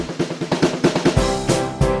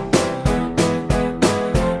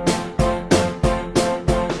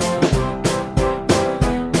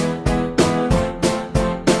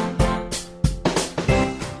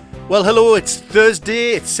Well, hello, it's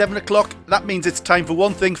Thursday, it's 7 o'clock. That means it's time for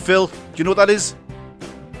one thing, Phil. Do you know what that is?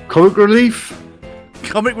 Comic relief?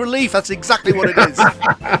 Comic relief, that's exactly what it is.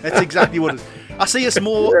 That's exactly what it is. I see us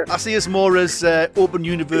more as Open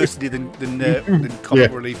University than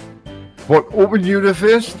comic relief. What, Open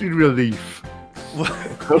University relief?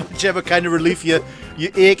 Whichever kind of relief you're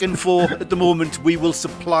aching for at the moment, we will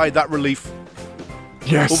supply that relief.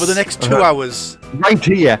 Yes. Over the next 2 hours.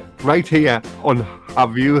 Right here on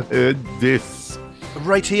Have You Heard This?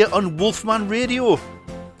 Right here on Wolfman Radio.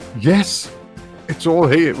 Yes, it's all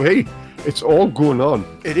here. Hey, it's all going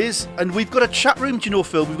on. It is, and we've got a chat room, do you know,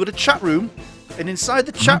 Phil? We've got a chat room, and inside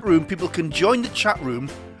the chat room, people can join the chat room,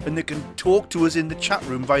 and they can talk to us in the chat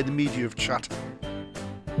room via the media of chat.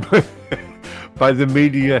 By the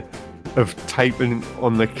media of typing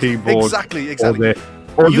on the keyboard. Exactly.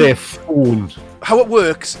 Or their phone. How it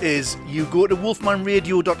works is you go to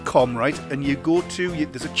wolfmanradio.com, right, and you go to,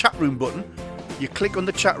 there's a chat room button, you click on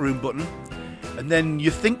the chat room button, and then you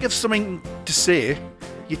think of something to say,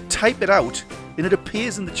 you type it out, and it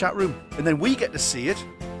appears in the chat room, and then we get to see it,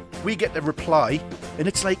 we get to reply, and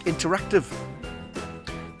it's like interactive.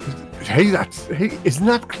 Hey, isn't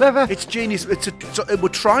that clever? It's genius. We're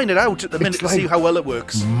trying it out at the minute to see how well it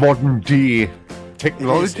works. Modern day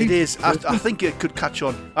technology. It is. I think it could catch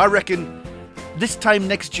on. I reckon this time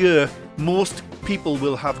next year, most people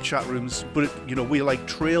will have chat rooms, but we're like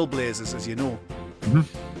trailblazers, as you know. Mm-hmm.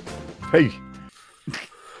 Hey.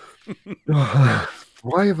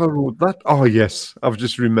 Why have I wrote that? Oh, yes. I've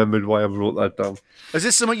just remembered why I wrote that down. Is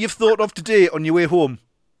this something you've thought of today on your way home?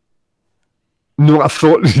 No, I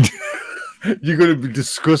thought you're going to be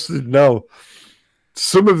disgusted now.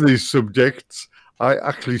 Some of these subjects, I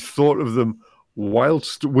actually thought of them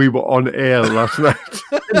whilst we were on air last night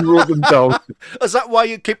and wrote them down. Is that why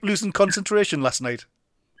you kept losing concentration last night?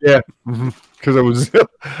 Yeah, because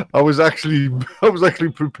I was actually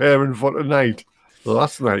preparing for tonight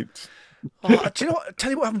last night. Oh, do you know what?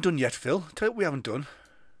 Tell you what I haven't done yet, Phil. Tell you what we haven't done.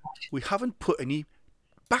 We haven't put any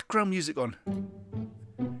background music on.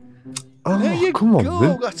 Oh, there you come on, go.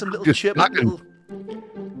 man. Got some little chirpy.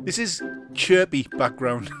 This is chirpy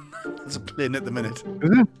background. There's a plane at the minute.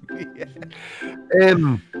 Is it? Yeah.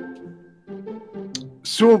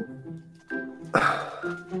 So,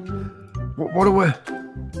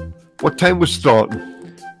 what time we're starting?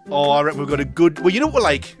 Oh, I reckon we've got a good... Well, you know what we're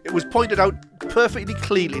like? It was pointed out perfectly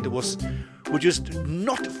clearly to us. We're just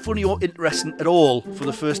not funny or interesting at all for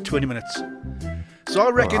the first 20 minutes. So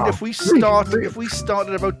I reckon if we start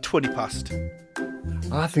at about 20 past.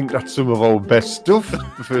 I think that's some of our best stuff,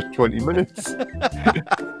 the first 20 minutes.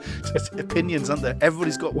 Just opinions, aren't there?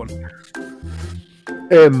 Everybody's got one.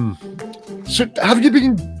 So have you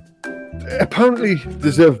been... Apparently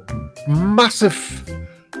there's a massive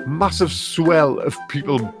swell of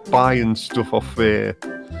people buying stuff off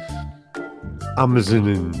Amazon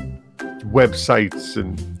and websites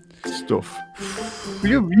and stuff.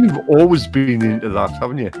 You've always been into that,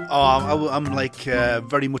 haven't you? Oh, I'm like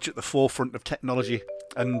very much at the forefront of technology,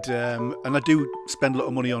 and I do spend a lot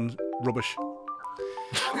of money on rubbish.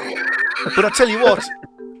 But I tell you what,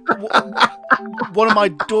 one of my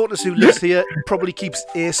daughters who lives here probably keeps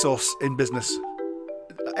ASOS in business.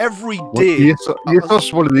 Every day.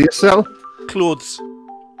 ASOS, what do they sell? Clothes.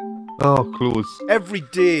 Oh, clothes. Every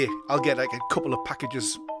day I'll get like a couple of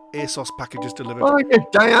packages. ASOS packages delivered. Oh yeah,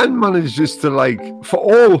 Diane manages to for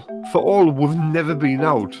all we've never been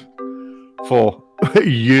out for a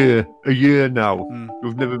year now.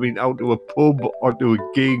 We've never been out to a pub or to a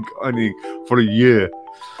gig or anything for a year.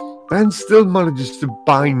 Ben still manages to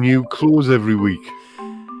buy new clothes every week.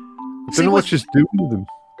 I don't know what she's doing with them.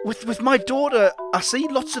 With my daughter, I see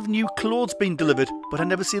lots of new clothes being delivered, but I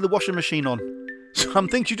never see the washing machine on. So I'm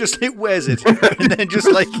thinking she just wears it and then just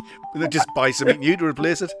buy something new to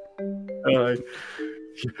replace it.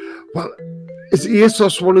 Well, is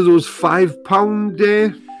ASOS one of those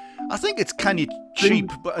 £5 I think it's kind of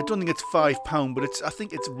cheap, but I don't think it's £5. But I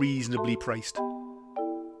think it's reasonably priced.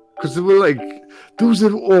 Because they were there was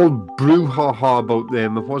an all brouhaha about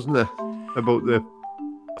them, wasn't there? About the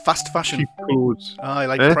fast fashion cheap clothes.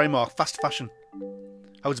 Primark, fast fashion.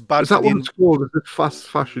 How it's bad. Is that what it's called? Is it fast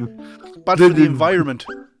fashion? Bad for the environment,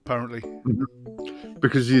 apparently.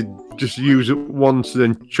 Because you just use it once and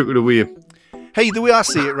then chuck it away. Hey, the way I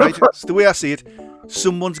see it, right? It's the way I see it.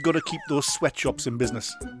 Someone's got to keep those sweatshops in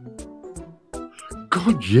business.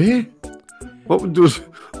 God, yeah. What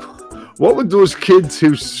would those kids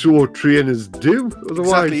who sew trainers do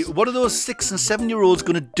otherwise? Exactly. What are those 6 and 7 year olds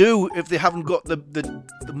going to do if they haven't got the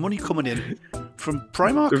money coming in from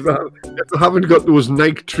Primark? If they haven't got those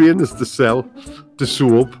Nike trainers to sell, to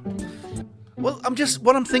sew up. Well,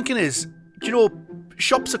 what I'm thinking is, do you know,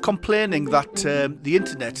 shops are complaining that the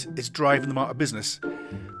internet is driving them out of business,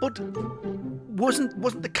 but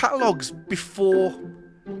wasn't the catalogues before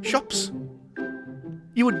shops?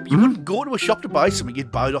 You wouldn't go to a shop to buy something;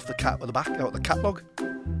 you'd buy it off the catalogue.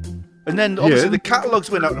 And then obviously the catalogues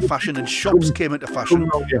went out of fashion and shops came into fashion.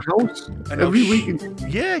 Around your house And every week.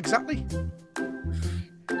 Yeah, exactly.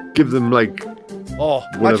 Give them like.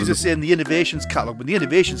 Matches are saying the Innovations catalogue, but the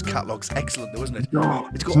Innovations catalogue's excellent, though, isn't it? No,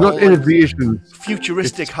 it's got not innovations.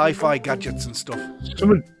 Futuristic hi-fi gadgets and stuff.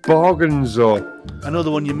 Some bargains or. I know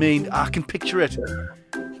the one you mean. I can picture it.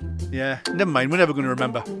 Yeah, never mind. We're never going to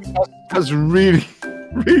remember. That's really,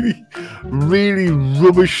 really, really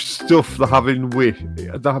rubbish stuff they have in Wish.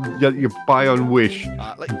 That you buy on Wish.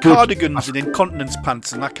 Like cardigans and incontinence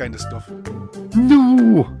pants and that kind of stuff.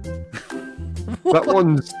 No! That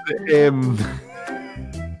one's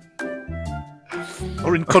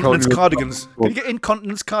or incontinence cardigans. Can you get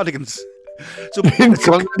incontinence cardigans? So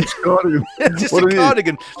incontinence cardigan. It's just a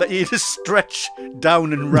cardigan that you just stretch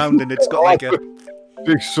down and round, and it's got like a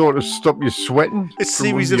big sort of stop you sweating. A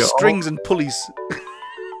series of strings and pulleys.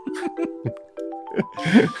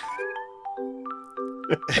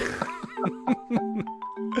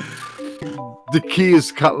 The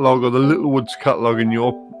Keys catalogue or the Littlewoods catalogue in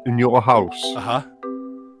your house.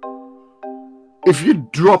 If you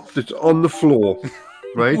dropped it on the floor,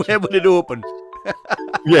 right? Where would it open?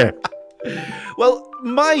 Yeah. Well,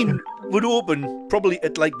 mine would open probably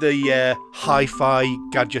at like the hi-fi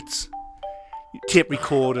gadgets, tape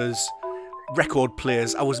recorders, record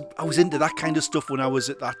players. I was into that kind of stuff when I was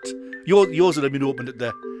at that. Yours would have been opened at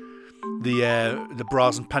the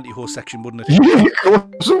bras and pantyhose section, wouldn't it? Yeah, of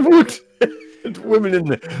course it would. The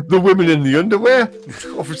women in the underwear.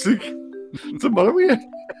 Obviously, what's the matter with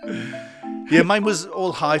you? Yeah, mine was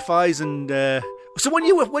all hi-fis and. So when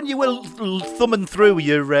you were thumbing through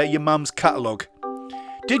your mum's catalogue,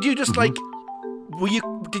 did you just like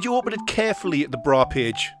did you open it carefully at the bra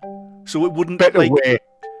page so it wouldn't Better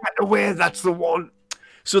Wear, that's the one.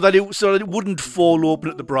 So that it wouldn't fall open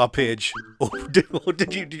at the bra page, or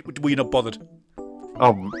were you not bothered?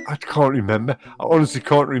 I can't remember. I honestly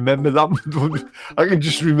can't remember that. I can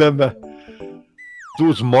just remember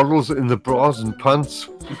those models in the bras and pants.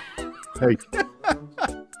 Hey.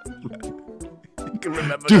 Can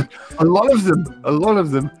remember. Dude, a lot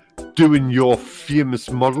of them doing your famous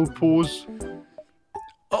model pose.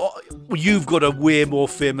 Oh, well, you've got a way more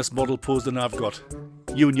famous model pose than I've got.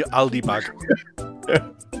 You and your Aldi bag.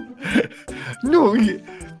 No,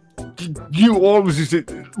 you always used to.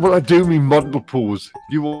 When I do my model pose,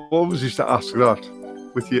 you always used to ask that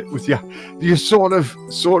with your sort of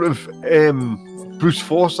Bruce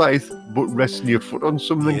Forsyth, but resting your foot on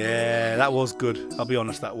something. Yeah, that was good. I'll be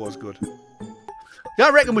honest, that was good. Yeah,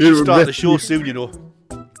 I reckon we should start the show soon, you know.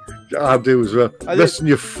 I do as well. Resting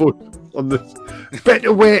your foot on the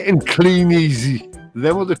Better Wear and Clean Easy.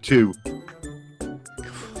 Them are the two.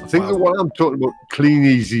 I think the one I'm talking about, Clean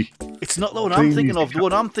Easy. It's not the one I'm thinking of. The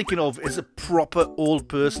one I'm thinking of is a proper old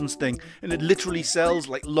person's thing, and it literally sells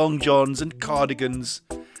like long johns and cardigans,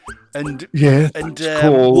 and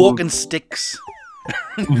walking sticks,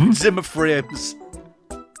 Zimmer frames,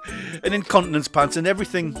 and incontinence pants, and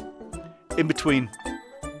everything in between.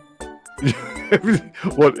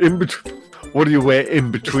 What in between? What do you wear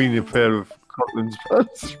in between a pair of incontinence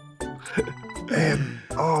pants?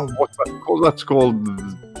 What's that called? That's called.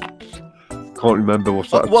 Can't remember what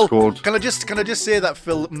that's called. Can I just say that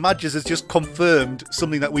Phil Madges has just confirmed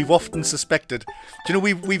something that we've often suspected. Do you know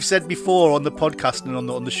we've said before on the podcast and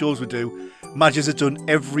on the shows we do, Madges has done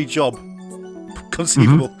every job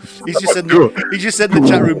conceivable. Mm-hmm. He's just said in the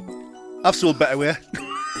chat room, I've sold Better Wear.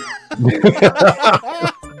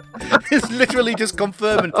 It's literally just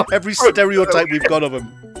confirming every stereotype we've got of him.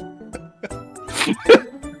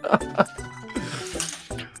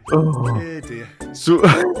 Oh dear.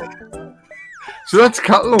 So that's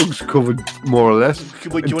catalogues covered more or less.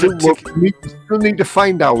 We still need to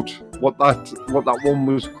find out what that one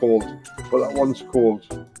was called. What that one's called.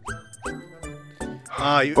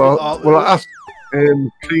 I asked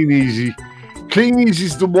Clean Easy. Clean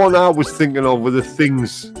Easy's the one I was thinking of with the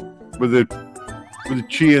things with the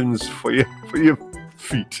chains for your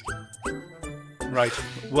feet. Right.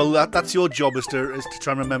 Well, that's your job is to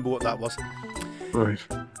try and remember what that was. Right.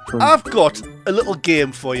 I've got a little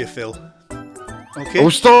game for you, Phil. Okay.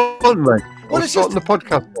 We're starting, mate. We're starting the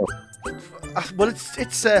podcast. Well,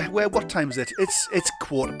 it's what time is it? It's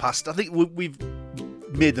 1:15. I think we've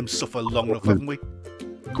made them suffer long enough, haven't we?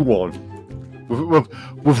 Go on.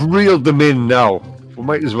 We've reeled them in now. We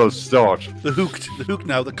might as well start. They're hooked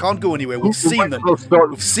now. They can't go anywhere. We've seen them. Well start.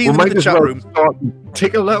 We've seen them in the chat room. Start and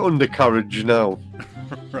tickle that undercarriage now.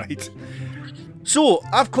 Right. So,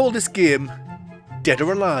 I've called this game Dead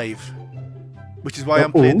or Alive, which is why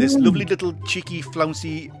I'm playing this lovely little cheeky,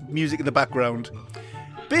 flouncy music in the background.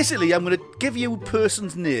 Basically, I'm going to give you a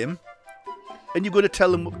person's name, and you're going to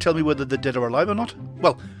tell me whether they're dead or alive or not.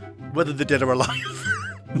 Well, whether they're dead or alive.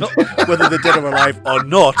 Not whether they're dead or alive or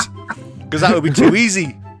not, because that would be too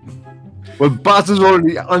easy. Well, Baz has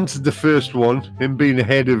already answered the first one, him being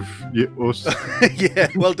ahead of us. Yeah,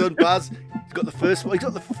 well done, Baz. He's got the first one.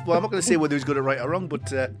 Well, I'm not going to say whether he's got it right or wrong, but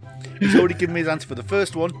he's already given me his answer for the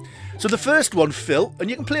first one. So the first one, Phil, and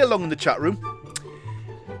you can play along in the chat room.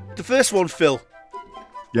 The first one, Phil.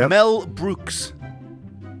 Yep. Mel Brooks.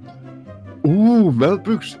 Ooh, Mel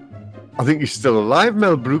Brooks. I think he's still alive,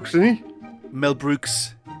 Mel Brooks, isn't he? Mel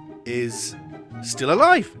Brooks is still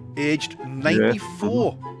alive, aged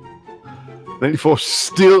 94. Yeah. 94,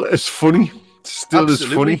 still as funny. Still as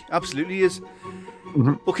funny. Absolutely is.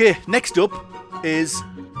 Mm-hmm. Okay, next up is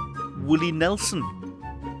Willie Nelson.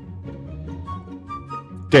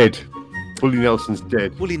 Dead. Willie Nelson's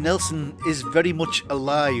dead. Willie Nelson is very much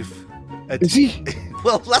alive. Is he?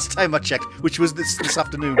 Well, last time I checked, which was this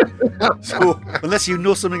afternoon. So, unless you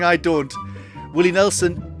know something I don't, Willie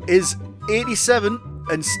Nelson is 87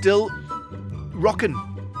 and still rocking.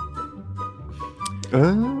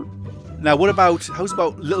 Now, how's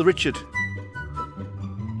about Little Richard?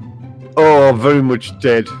 Oh, very much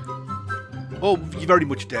dead. Oh, you're very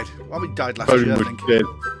much dead. Well, he died last year, I think. Dead.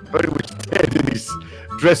 Very much dead, and he's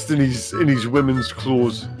dressed in his women's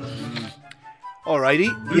clothes. Alrighty.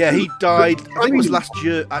 Yeah, he died, I think it was last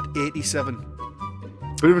year at 87.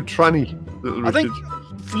 Bit of a tranny, Little Richard. I think,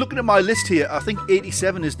 looking at my list here, I think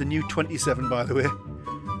 87 is the new 27, by the way.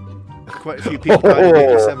 Quite a few people died at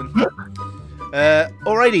 87.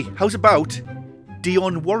 Alrighty, how's about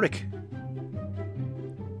Dionne Warwick?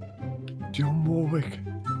 Dionne Warwick.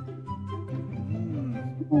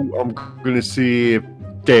 Ooh, I'm gonna say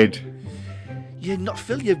dead. You're not,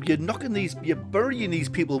 Phil. You're burying these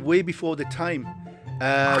people way before the time.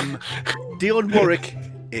 Dionne Warwick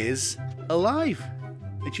is alive,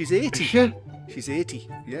 and she's 80. Shit. She's 80.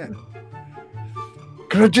 Yeah.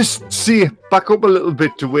 Can I just see back up a little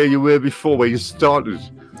bit to where you were before, where you started?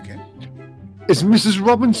 Okay. Is Mrs.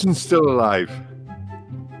 Robinson still alive?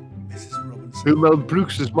 Mrs. Robinson. Who Mel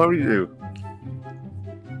Brooks is married to?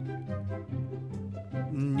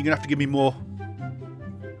 You're gonna have to give me more.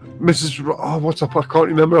 What's up? I can't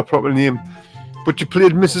remember her proper name. But you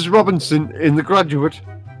played Mrs. Robinson in The Graduate.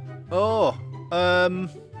 Oh,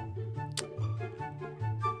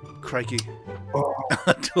 crikey. Oh,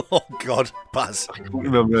 Oh God, Baz. I can't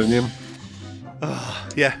remember her name. Oh,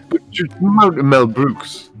 yeah. But you married to Mel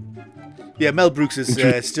Brooks. Yeah, Mel Brooks is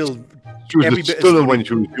still. She was every a bit as stunner funny. when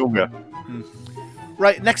she was younger.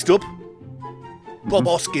 Right, next up, Bob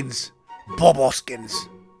Hoskins. Bob Hoskins.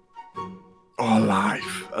 Oh,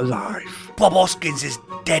 alive. Bob Hoskins is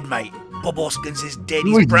dead, mate. Bob Hoskins is dead.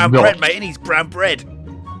 No, He's he's brown not. bread, mate, and he's brown bread.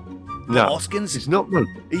 No, Hoskins? he's not, man.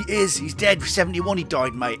 He is. He's dead. 71 he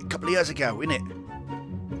died, mate. A couple of years ago, innit?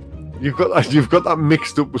 You've got that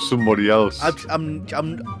mixed up with somebody else. I'm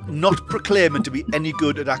not proclaiming to be any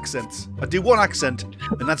good at accents. I do one accent,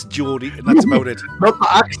 and that's Geordie, and that's about it. Not the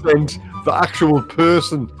accent, the actual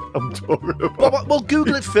person I'm talking about. Well,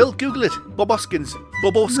 Google it, Phil. Google it. Bob Hoskins.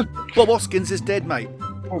 Bob Hoskins is dead, mate.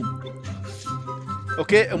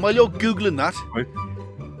 Okay, and while you're Googling that,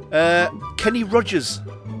 Kenny Rogers.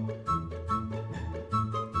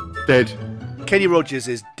 Dead. Kenny Rogers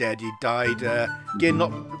is dead. He died, again,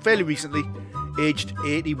 not fairly recently, aged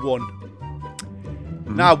 81.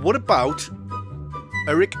 Now, what about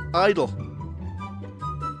Eric Idle?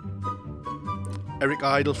 Eric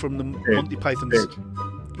Idle from the Monty Pythons. Dead.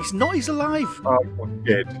 He's not. He's alive. Oh,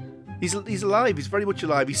 dead. He's alive. He's very much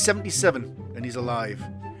alive. He's 77 and he's alive.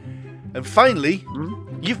 And finally,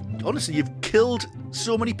 you've killed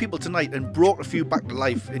so many people tonight and brought a few back to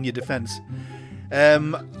life in your defence.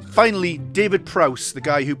 Finally, David Prowse, the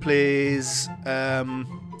guy who plays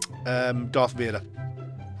Darth Vader.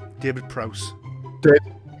 David Prowse. Dead.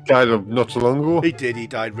 Died not so long ago. He did. He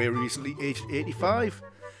died very recently, aged 85.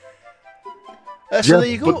 So there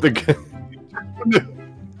you go.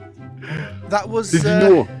 That was. Did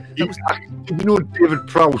you know David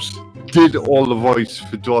Prowse did all the voice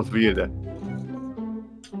for Darth Vader?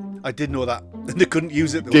 I did know that. They couldn't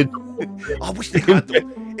use it though. Did. I wish they had though.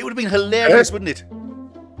 It would have been hilarious, wouldn't it?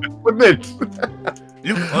 Wouldn't it?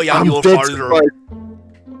 Luke, I am your father.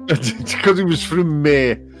 Because he was from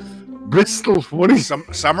Bristol, wasn't he?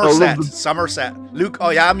 Somerset. Luke,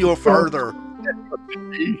 I am your father.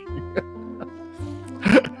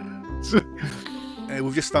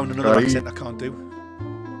 We've just found another accent I can't do.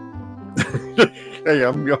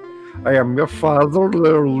 I am your father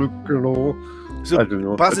there, look, you know. So I don't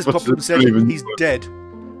know. Baz has popped up and said he's dead,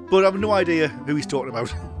 but I have no idea who he's talking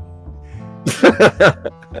about.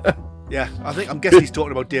 Yeah, I'm guessing he's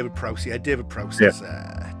talking about David Prowse. Yeah, David Prowse is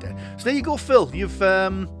dead. So there you go, Phil. You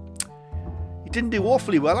didn't do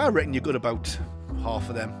awfully well. I reckon you got about half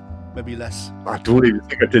of them, maybe less. I don't even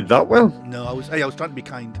think I did that well. No, I was trying to be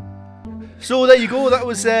kind. So there you go. That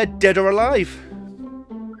was Dead or Alive.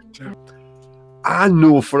 I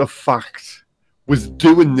know for a fact with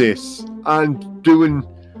doing this and doing,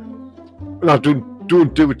 and I don't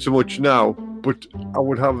do it so much now, but I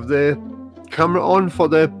would have the camera on for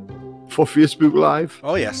Facebook Live.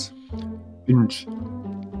 Oh yes. And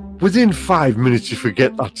within 5 minutes you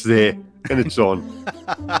forget that's there and it's on.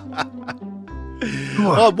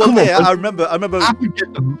 I remember. I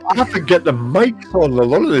forget the mics on a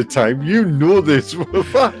lot of the time. You know this for a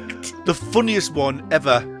fact. The funniest one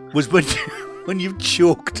ever was when you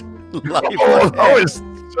choked live. Oh, that was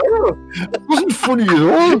terrible. It wasn't funny at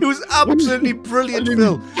all. It was absolutely brilliant,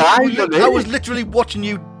 Phil. I was literally watching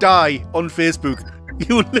you die on Facebook.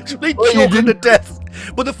 You were literally choking to death.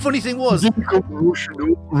 But the funny thing was, you come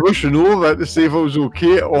rushing over to see if I was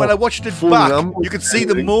okay. When I watched it back, you could see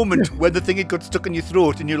the moment when the thing had got stuck in your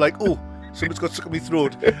throat, and you're like, "Oh, something's got stuck in my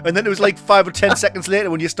throat." And then it was like 5 or 10 seconds later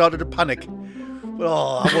when you started to panic.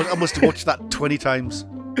 Oh, I must have watched that 20 times.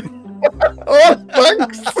 Oh,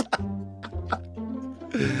 thanks.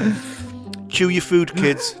 Chew your food,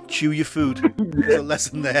 kids. Chew your food. There's a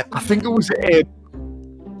lesson there. I think it was a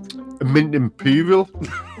mint imperial.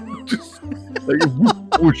 Just like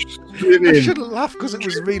whoosh, straight in. I shouldn't laugh because it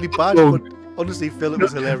was really bad, but honestly, Phil, it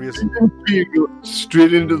was hilarious. Imperial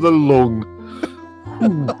straight into the lung.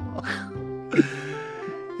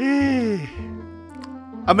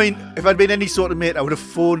 I mean, if I'd been any sort of mate, I would have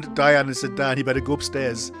phoned Diane and said, "Diane, you better go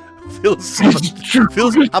upstairs. Phil's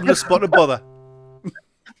having a spot of bother."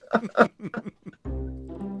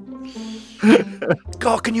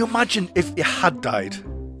 God, can you imagine if you had died?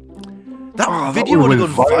 That video would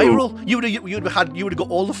have gone viral. You would have got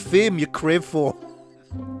all the fame you crave for.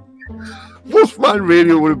 Wolfman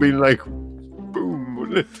Radio would have been like, boom,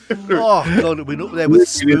 wouldn't it? Oh God, it would have been up there with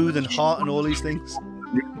Smooth and Heart and all these things.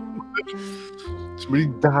 Somebody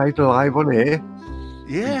died live on air.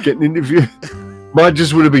 Yeah. Getting interviewed. Mine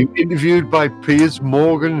just would have been interviewed by Piers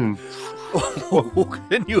Morgan. Oh,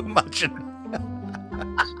 can you imagine?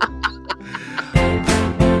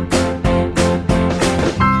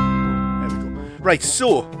 There we go. Right,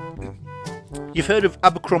 so you've heard of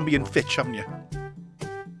Abercrombie and Fitch, haven't you?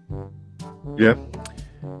 Yeah.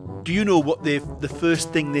 Do you know what the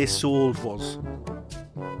first thing they sold was?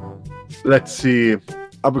 Let's see.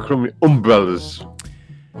 Abercrombie umbrellas.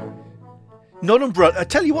 Not umbrella. I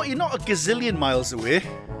tell you what, you're not a gazillion miles away.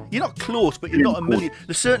 You're not close, but you're not a million.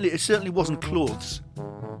 It certainly wasn't clothes,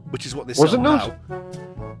 which is what they sell now.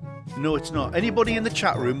 No, it's not. Anybody in the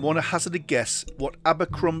chat room want to hazard a guess what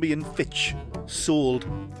Abercrombie and Fitch sold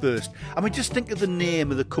first? I mean, just think of the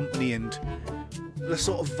name of the company and the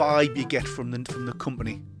sort of vibe you get from the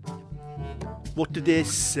company. What did they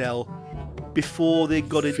sell before they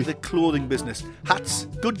got into the clothing business? Hats.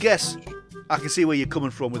 Good guess. I can see where you're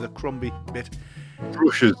coming from with a Crombie bit.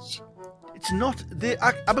 Brushes. It's not.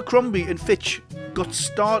 Abercrombie and Fitch got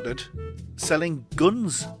started selling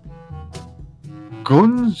guns.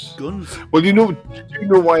 Guns? Guns. Well, you know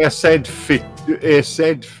why I said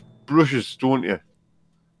said brushes, don't you?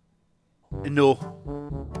 No.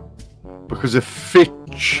 Because a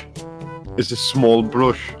Fitch is a small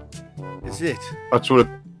brush. Is it? That's what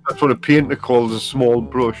a painter calls a small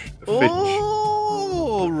brush. A Fitch.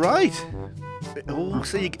 Oh, right. Oh,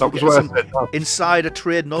 so you get some insider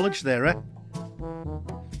trade knowledge there, eh?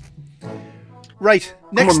 Right.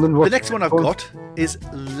 The next one I've got is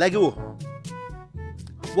Lego.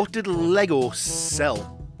 What did Lego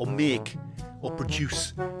sell or make or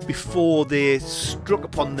produce before they struck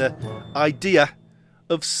upon the idea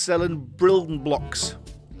of selling building blocks?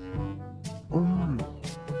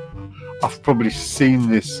 I've probably seen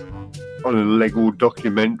this on a Lego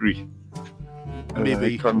documentary.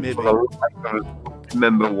 Maybe. I don't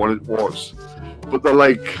remember what it was, but they're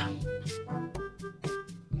like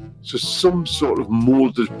just some sort of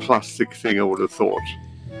molded plastic thing. I would have thought.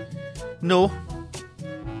 No,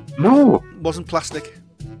 wasn't plastic.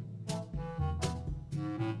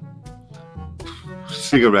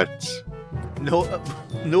 Cigarettes. No.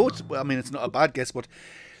 I mean, it's not a bad guess, but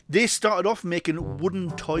they started off making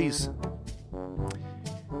wooden toys.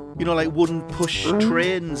 You know, like wooden push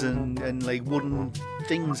trains and like wooden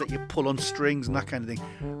things that you pull on strings and that kind of thing.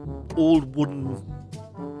 Old wooden,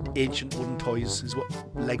 ancient wooden toys is what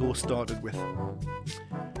Lego started with.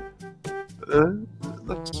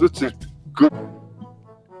 That's a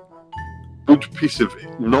good piece of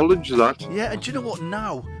knowledge, that. Yeah, and do you know what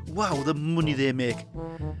now? Wow, the money they make.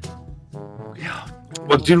 Yeah.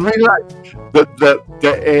 Well, do you realise that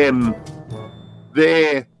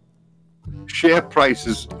their share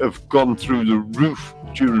prices have gone through the roof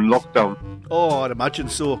during lockdown? Oh, I'd imagine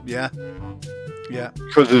so. Yeah. Yeah.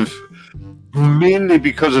 Mainly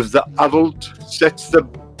because of the adult sets they're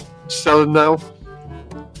selling now.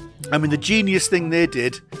 I mean, the genius thing they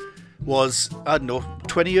did was, I don't know,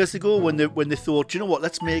 20 years ago when they thought, you know what,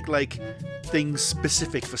 let's make like things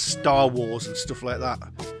specific for Star Wars and stuff like that.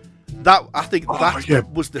 I think that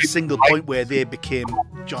was the single point where they became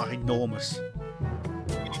ginormous.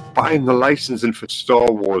 Buying the licensing for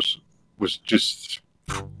Star Wars was just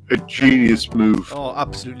a genius move. Oh,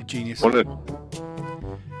 absolutely genius. Wasn't it?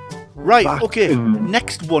 Right, okay,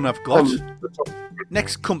 next one I've got.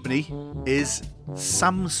 Next company is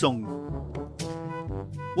Samsung.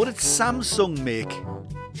 What did Samsung make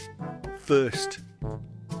first?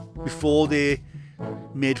 Before they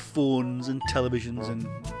made phones and televisions and,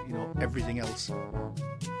 you know, everything else.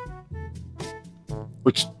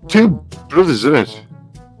 It's two brothers, isn't it?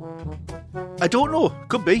 I don't know.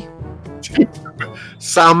 Could be.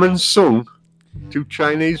 Sam and Sung, two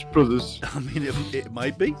Chinese brothers. I mean, it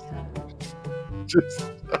might be.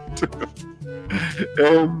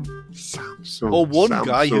 Samsung. Or one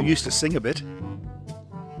guy who used to sing a bit.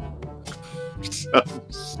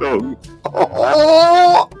 Samsung.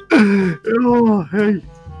 Oh, hey.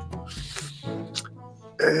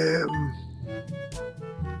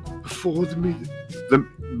 Before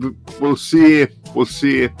we'll see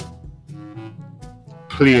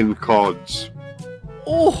playing cards.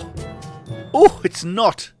 Oh, it's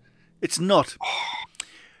not. It's not.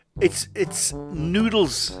 It's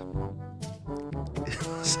noodles.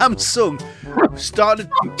 Samsung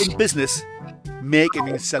started in business making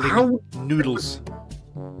and selling noodles.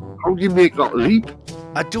 How do you make that leap?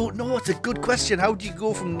 I don't know. It's a good question. How do you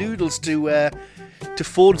go from noodles to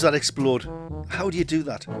phones that explode? How do you do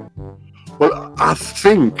that? Well, I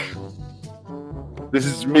think this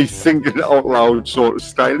is me thinking out loud, sort of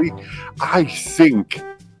styly. I think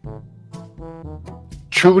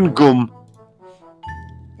chewing gum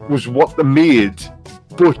was what they made,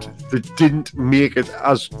 but they didn't make it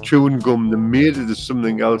as chewing gum. They made it as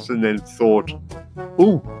something else and then thought,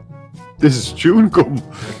 oh, this is chewing gum.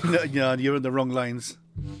 No, you're in the wrong lines.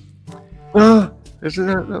 Isn't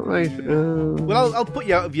that not right? Well, I'll put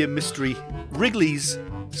you out of your mystery. Wrigley's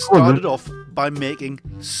started off by making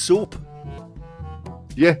soap.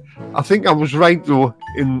 Yeah, I think I was right though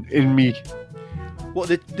in me. What,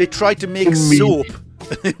 they tried to make soap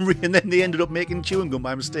and then they ended up making chewing gum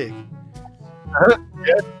by mistake?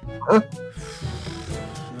 Yeah. Okay.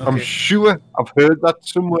 I'm sure I've heard that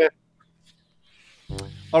somewhere.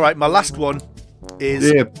 All right, my last one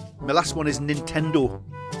is Nintendo.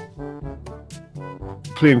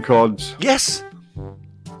 Playing cards. Yes.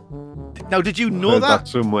 Now, did you know I've heard that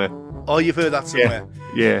somewhere? Oh, you've heard that somewhere.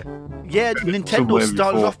 Yeah. Yeah, Nintendo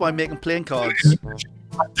started off by making playing cards.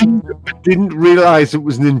 I didn't realise it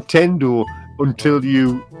was Nintendo until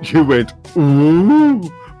you went, ooh,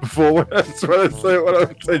 before when I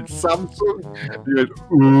said Samsung, you went,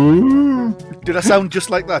 ooh. Did I sound just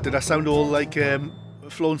like that? Did I sound all like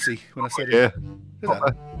fluency when I said it? Yeah. Did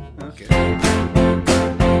I? Okay.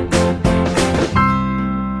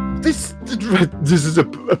 This is a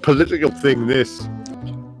political thing, this.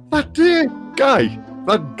 That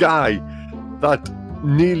guy that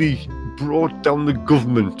nearly brought down the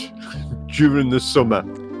government during the summer.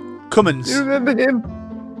 Cummins. You remember him?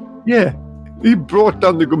 Yeah. He brought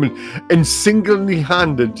down the government and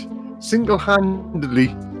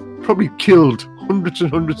single-handedly probably killed hundreds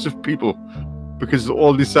and hundreds of people because they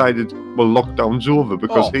all decided, well, lockdown's over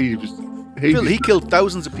because he killed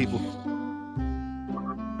thousands of people.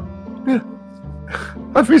 Yeah.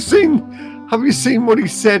 Have you seen what he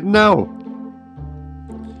said now?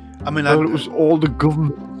 I mean, it was all the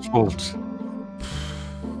government's fault.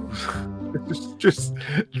 It's just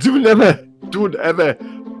don't ever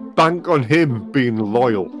bank on him being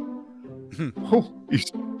loyal. Oh,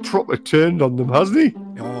 he's proper turned on them, hasn't he?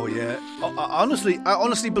 Oh yeah. I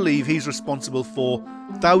honestly believe he's responsible for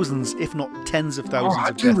thousands, if not tens of thousands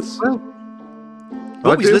of deaths.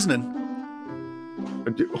 Hope he's listening.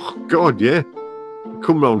 Oh God, yeah.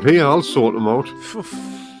 Come round here, I'll sort him out.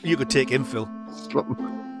 You could take him, Phil.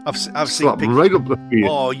 I've seen Slap pic- him right up the face.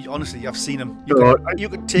 Oh, honestly, I've seen him. No, You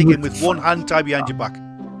could take him with one hand tied behind your back.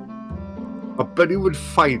 I bet he would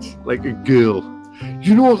fight like a girl.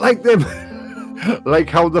 You know, like them, like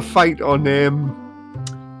how they fight on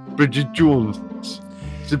Bridget Jones.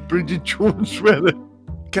 Is it Bridget Jones, really?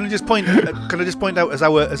 Can I just point out, as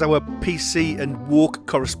our PC and woke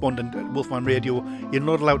correspondent at Wolfman Radio, you're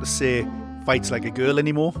not allowed to say fights like a girl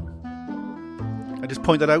anymore. I just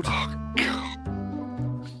point that out. Oh, God.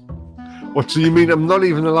 What, so you mean I'm not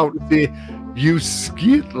even allowed to say you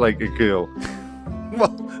skate like a girl?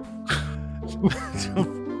 Well,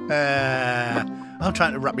 I'm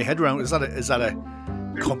trying to wrap my head around. Is that a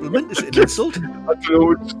compliment? Is it an insult? I don't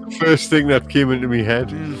know. It's the first thing that came into my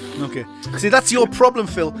head. Okay. See, that's your problem,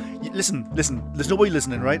 Phil. Listen. There's nobody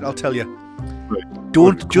listening, right? I'll tell you. Right.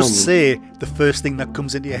 Don't just say the first thing that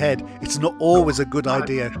comes into your head. It's not always a good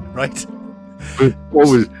idea, right? But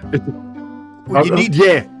always. Well, you need.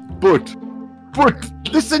 Yeah, but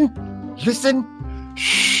listen.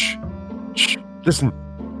 Shh. Listen.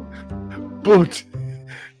 But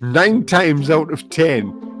 9 times out of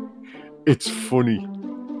 10, it's funny.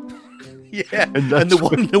 Yeah, and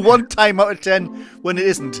the one time out of 10 when it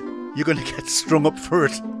isn't, you're going to get strung up for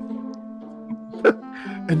it.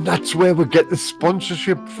 And that's where we get the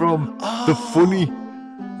sponsorship from. The funny.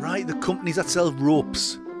 Right, the companies that sell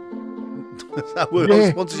ropes. That's how our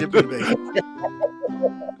sponsorship will be.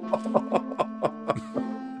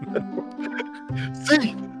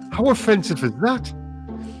 See, how offensive is that?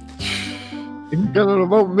 Ain't got it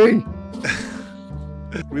about me.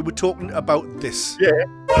 We were talking about this. Yeah.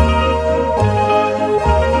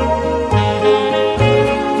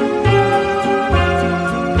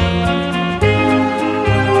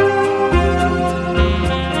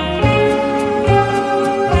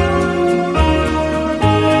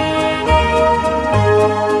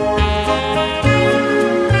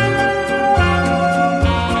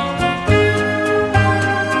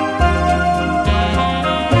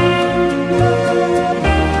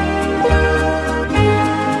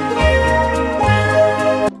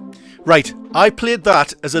 Right, I played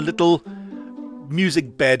that as a little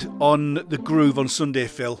music bed on the Groove on Sunday,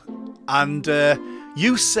 Phil. And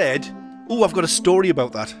you said, oh, I've got a story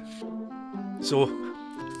about that. So,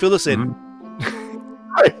 fill us in.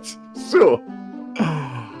 Right, so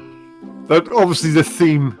that obviously the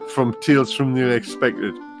theme from Tales from the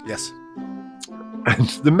Unexpected. Yes. And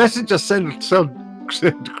the message I sent to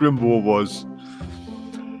Grimbo was,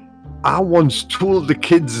 I once told the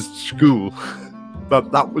kids at school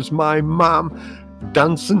that was my mum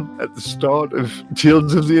dancing at the start of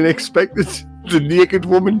Tales of the Unexpected, the naked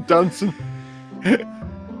woman dancing. And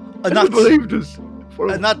they believed us.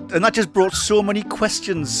 And that just brought so many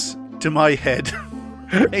questions to my head.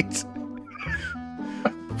 Right.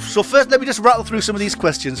 So first, let me just rattle through some of these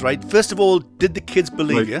questions. Right. First of all, did the kids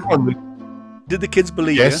believe you? Did the kids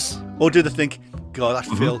believe you, or did they think, God, that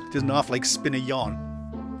Phil doesn't half like spin a yarn?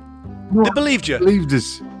 No, they believed you. Believed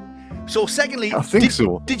us. So secondly, I think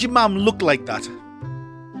so. Did your mum look like that?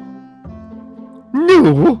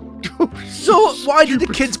 No. So why did the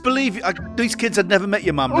kids believe you? These kids had never met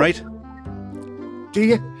your mum, right?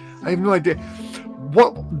 Dear, I have no idea.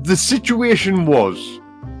 What the situation was,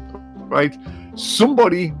 right?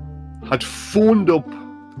 Somebody had phoned up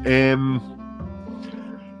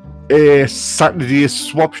a Saturday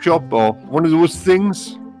swap shop or one of those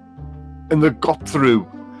things, and they got through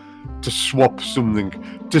to swap something,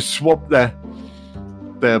 to swap their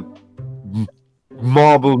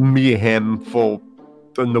Marble Mayhem for,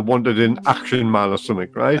 and they wanted an Action Man or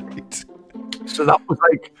something, right? So that was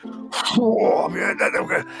like, oh man, they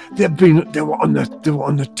were on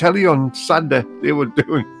the telly on Saturday. They were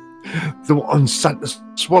on Saturday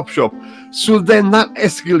swap shop. So then that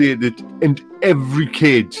escalated, and every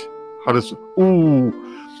kid had a. Oh,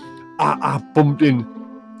 I bumped into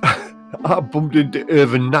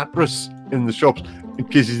Irvin Natras in the shops. In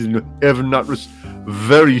case you didn't know, Irvin Natras,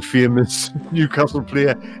 very famous Newcastle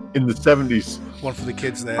player in the 70s. One for the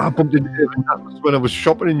kids there. I bumped into Irvin Natras when I was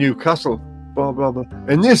shopping in Newcastle. Blah blah blah.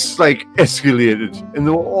 And this like escalated, and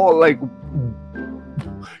they were all like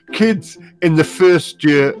kids in the first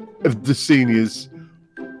year of the seniors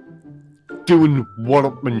doing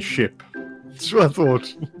one-upmanship. So I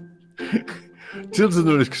thought, Tales of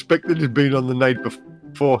the Unexpected had been on the night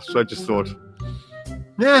before, so I just thought,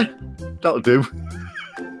 nah, that'll do.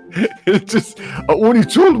 I only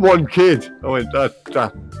told one kid. I went,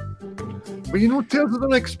 that. But you know, Tales of the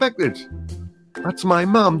Unexpected. That's my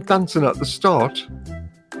mum dancing at the start.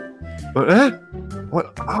 But,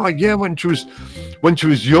 what? Oh yeah, when she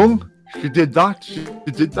was young, She did that.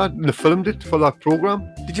 And they filmed it for that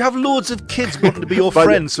program. Did you have loads of kids wanting to be your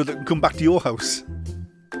friends so they can come back to your house?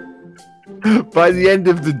 By the end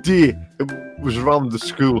of the day, it was around the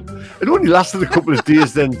school. It only lasted a couple of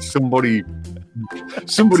days. Then somebody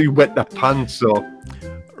wet their pants, or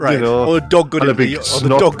right, you know, or a dog got into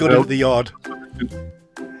the yard.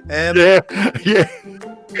 Yeah.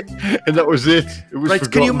 And that was it. It was right.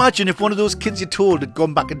 forgotten. Can you imagine if one of those kids you told had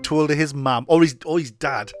gone back and told to his mum or his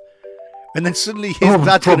dad, and then suddenly his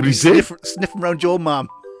dad's going to be sniffing around your mum,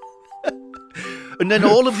 and then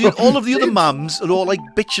all of the other mums are all like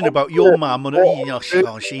bitching about your mum, and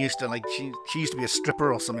she used to be a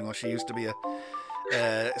stripper or something, or she used to be a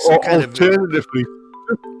alternatively,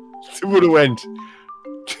 they would have went,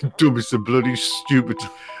 "Don't be so bloody stupid,"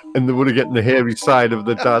 and they would have gotten the hairy side of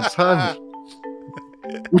the dad's hand.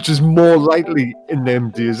 Which is more likely in them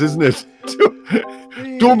days, isn't it?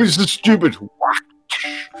 Don't be so stupid.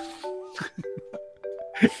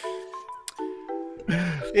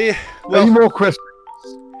 Well, any more questions?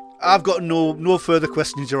 I've got no further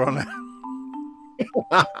questions, Your Honour.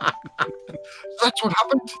 That's what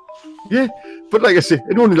happened. Yeah, but like I say,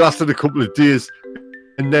 it only lasted a couple of days,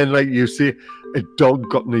 and then, like you say, a dog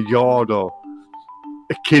got in the yard, or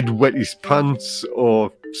a kid wet his pants,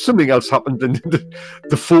 or something else happened, and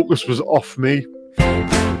the focus was off me.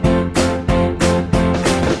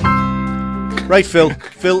 Right, Phil,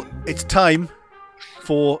 it's time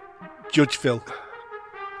for Judge Phil.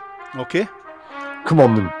 Okay? Come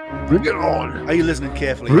on, then. Bring it on. Are you listening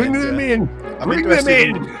carefully? Bring them in. Bring them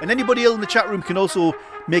in. And anybody else in the chat room can also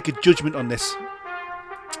make a judgment on this.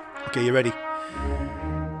 Okay, you ready?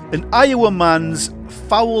 An Iowa man's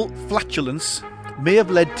foul flatulence may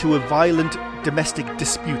have led to a violent domestic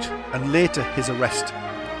dispute and later his arrest.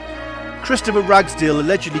 Christopher Ragsdale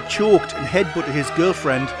allegedly choked and headbutted his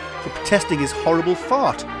girlfriend for protesting his horrible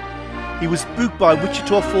fart. He was booked by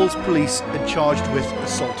Wichita Falls police and charged with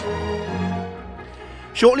assault.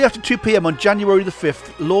 Shortly after 2 p.m. on January the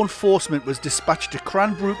 5th, law enforcement was dispatched to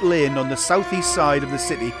Cranbrook Lane on the southeast side of the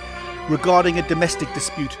city regarding a domestic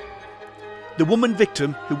dispute. The woman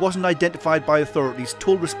victim, who wasn't identified by authorities,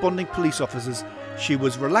 told responding police officers she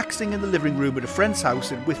was relaxing in the living room at a friend's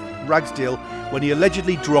house with Ragsdale when he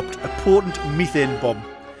allegedly dropped a potent methane bomb.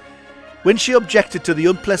 When she objected to the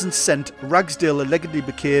unpleasant scent, Ragsdale allegedly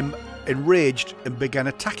became enraged and began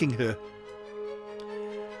attacking her.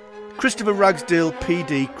 Christopher Ragsdale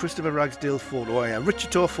PD, Christopher Ragsdale Ford,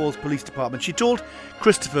 Wichita Falls Police Department. She told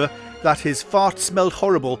Christopher that his fart smelled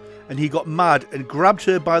horrible and he got mad and grabbed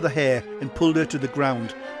her by the hair and pulled her to the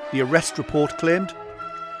ground, the arrest report claimed.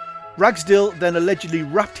 Ragsdale then allegedly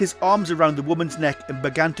wrapped his arms around the woman's neck and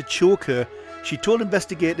began to choke her. She told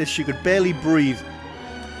investigators she could barely breathe.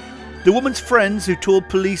 The woman's friends, who told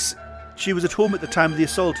police she was at home at the time of the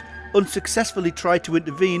assault, unsuccessfully tried to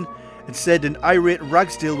intervene and said an irate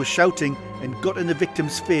Ragsdale was shouting and got in the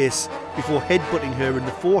victim's face before headbutting her in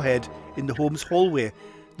the forehead in the home's hallway.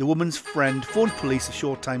 The woman's friend phoned police a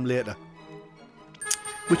short time later.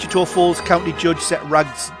 Wichita Falls County judge set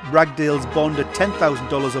Ragsdale's bond at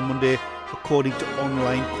 $10,000 on Monday, according to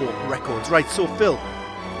online court records. Right, so Phil,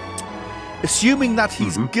 assuming that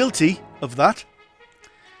he's guilty of that,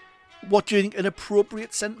 what do you think an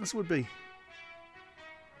appropriate sentence would be?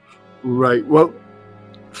 Right, well,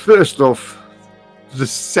 first off, the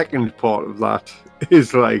second part of that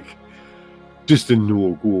is like just a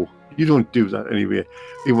no-go. You don't do that anyway.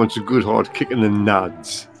 He wants a good hard kick in the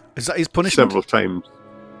nads. Is that his punishment? Several times.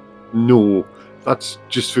 No, that's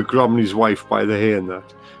just for grabbing his wife by the hair and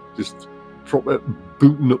that. Just proper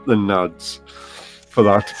booting up the nads for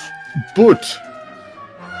that. But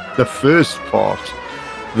the first part,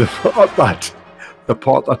 the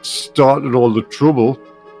part that started all the trouble,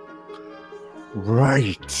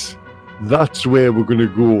 right, that's where we're going to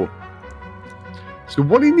go. So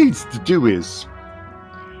what he needs to do is,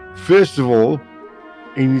 first of all,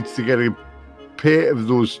 he needs to get a pair of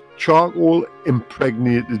those charcoal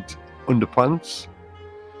impregnated underpants.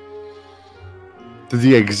 Do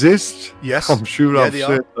they exist? Yes. I'm sure I've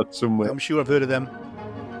said that somewhere. I'm sure I've heard of them.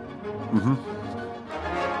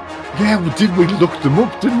 Yeah, well, did we look them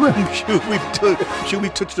up, didn't we? I'm sure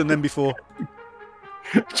we've touched on them before.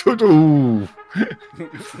 So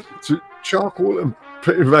charcoal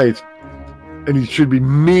right. And he should be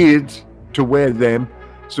made to wear them.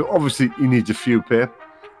 So obviously he needs a few pair,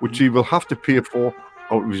 which he will have to pay for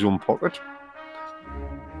out of his own pocket.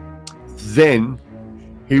 Then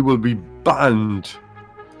he will be banned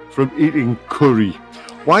from eating curry.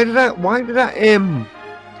 Why did I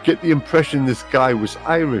get the impression this guy was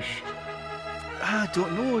Irish? I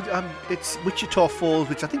don't know. It's Wichita Falls,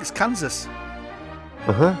 which I think is Kansas.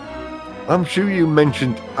 I'm sure you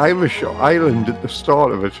mentioned Irish or Ireland at the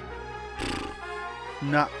start of it.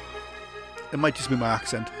 Nah. It might just be my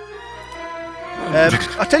accent.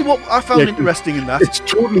 I'll tell you what I found interesting in that. It's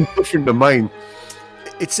totally different to mine.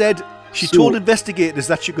 It said she told investigators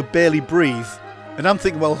that she could barely breathe. And I'm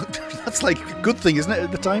thinking, well, that's like a good thing, isn't it,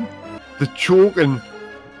 at the time? The choking.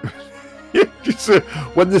 So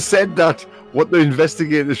when they said that, what the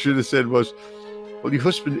investigators should have said was, well, your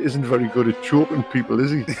husband isn't very good at choking people,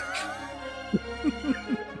 is he?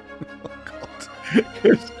 Oh, God.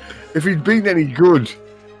 If he'd been any good,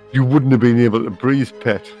 you wouldn't have been able to breathe,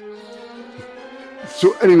 pet.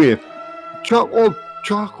 So anyway, charcoal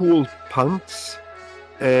pants.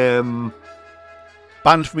 Banned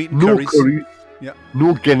from eating No curries. curry. Yeah.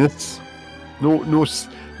 No Guinness.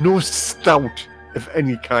 No stout of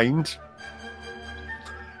any kind.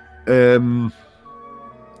 And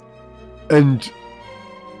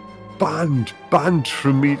banned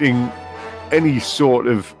from eating any sort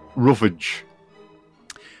of roughage.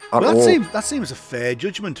 Well, that seems a fair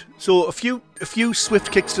judgment. So a few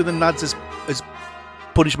swift kicks to the nads as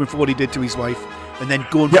punishment for what he did to his wife, and then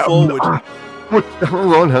going forward. But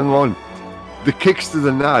hang on. The kicks to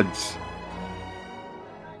the nads.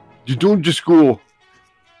 You don't just go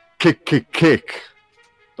kick.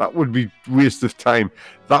 That would be waste of time.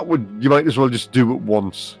 You might as well just do it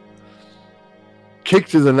once. Kick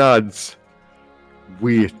to the nads.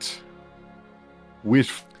 Wait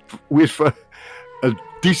for a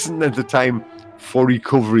decent length of time for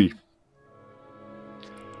recovery.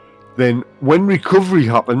 Then when recovery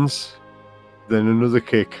happens, then another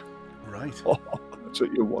kick. Right. Oh, that's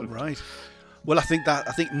what you want. Right. Well, I think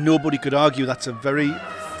nobody could argue that's a very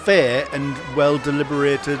fair and well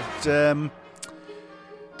deliberated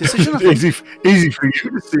decision. I think. Easy for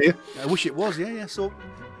you to say. I wish it was. Yeah. So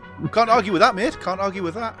can't argue with that, mate. Can't argue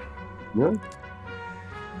with that. Yeah.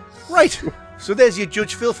 Right. So there's your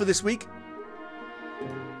Judge Phil for this week.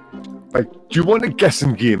 Right. Do you want a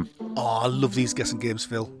guessing game? Oh, I love these guessing games,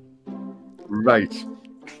 Phil. Right.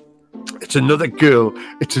 It's another girl.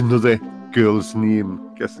 It's another girl's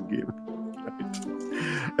name guessing game. Right.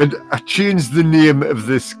 And I changed the name of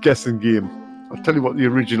this guessing game. I'll tell you what the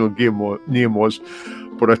original name was,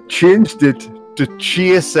 but I changed it to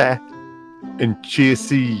Chaser and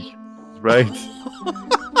Chasey. Right.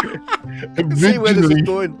 See where this is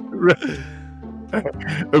going.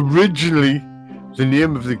 Originally, the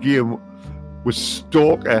name of the game was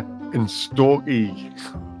Stalker and Stalky.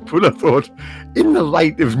 But I thought, in the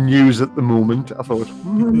light of news at the moment, I thought,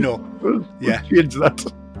 no. We'll change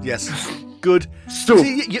that. Yes. Good. So,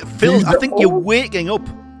 see, Phil, I think you're waking up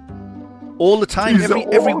all the time,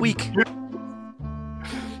 every week.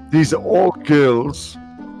 These are all girls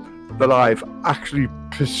that I've actually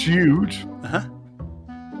pursued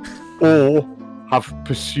or have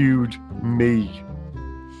pursued me.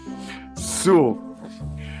 So,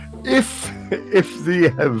 if they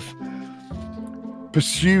have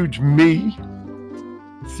pursued me,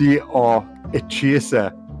 they are a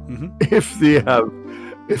chaser. Mm-hmm.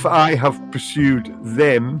 If I have pursued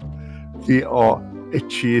them, they are a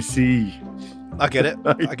chasee. I get it.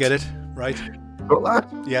 Right. I get it. Right. Got that?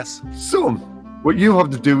 Yes. So, what you have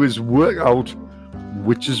to do is work out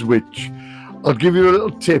which is which. I'll give you a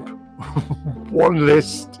little tip. One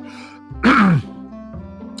list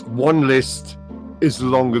is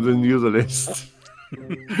longer than the other list.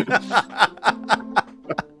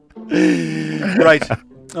 Right.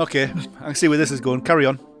 Okay. I can see where this is going. Carry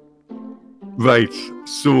on. Right.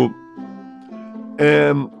 So,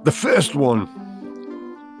 the first one,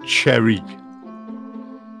 Cherry.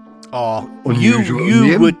 Oh,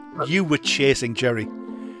 Unusual you were chasing Cherry.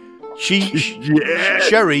 Yeah.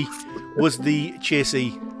 Cherry was the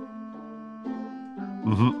chasee.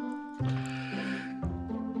 Mm-hmm.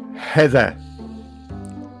 Heather.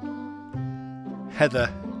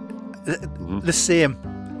 The same.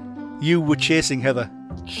 You were chasing Heather.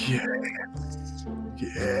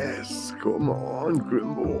 Yes. Come on,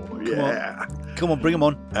 Grimbo. Yeah. Come on, bring him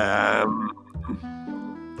on.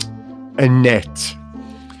 Annette.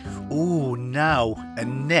 Oh, now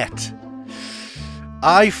Annette.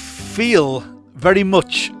 I feel very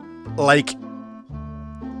much like,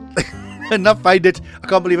 and I find it. I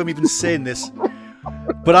can't believe I'm even saying this,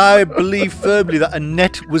 but I believe firmly that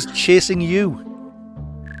Annette was chasing you.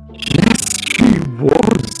 She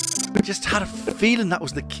was. I just had a feeling that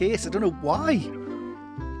was the case. I don't know why.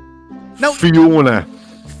 Now, Fiona.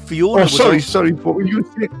 Fiona. Oh, sorry. What were you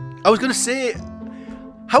saying? I was going to say,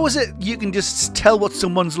 how is it you can just tell what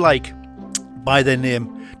someone's like by their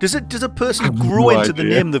name? Does a person grow into the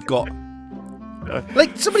name they've got?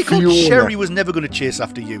 Like somebody called Fiona. Cherry was never going to chase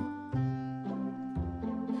after you.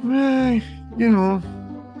 You know.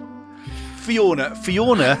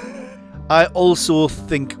 Fiona, I also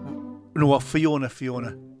think... No, what? Fiona.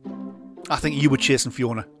 I think you were chasing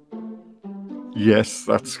Fiona. Yes,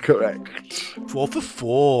 that's correct. 4 for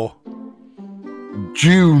 4.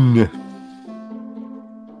 June.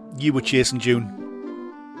 You were chasing June.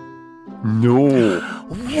 No.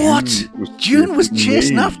 What? June was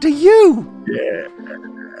chasing after you? Yeah.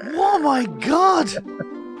 Oh my god.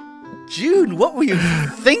 June, what were you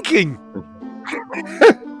thinking?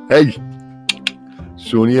 Hey.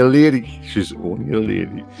 She's only a lady. She's only a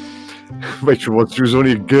lady. But she was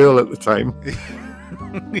only a girl at the time.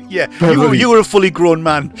 Yeah, you were a fully grown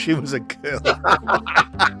man. She was a girl.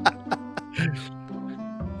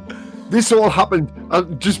 This all happened. I'll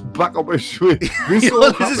just back up a swing. This is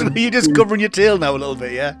where you're just covering your tail now a little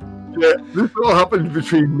bit, yeah? Yeah, this all happened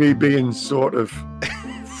between me being sort of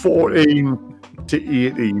 14 to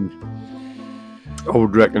 18, I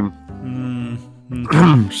would reckon.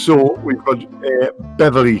 So we've got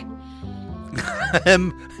Beverly.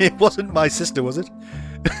 It wasn't my sister, was it?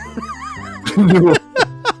 No.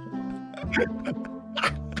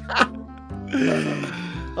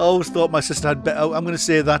 I always thought my sister had better. I'm going to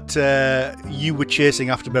say that you were chasing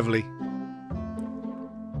after Beverly.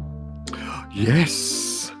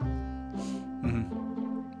 Yes.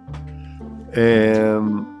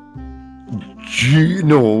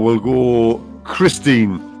 No, we'll go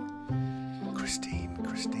Christine.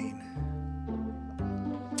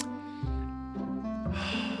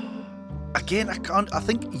 Again, I can't. I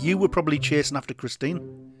think you were probably chasing after Christine.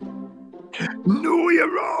 No,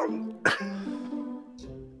 you're wrong.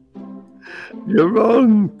 You're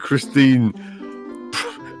wrong, Christine.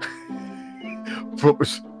 Proper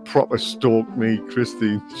stalked me,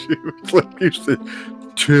 Christine. She was like, used to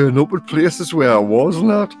turn up at places where I was and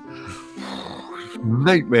that.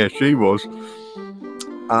 Nightmare she was.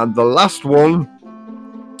 And the last one,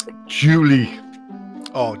 Julie.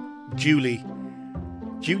 Oh, Julie.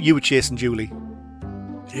 You were chasing Julie.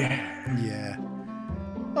 Yeah.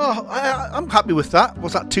 Oh, I'm happy with that.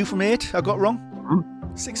 Was that 2 from 8? I got wrong.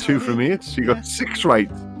 6 2 from 8. So you got 6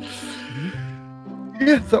 right.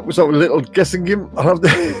 Yeah, that was our little guessing game. I've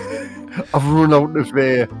run out of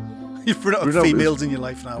You've run out of females in your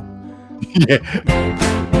life now. Yeah.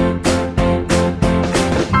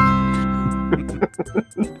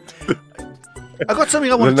 I got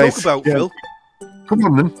something I want to talk about, yeah. Phil. Come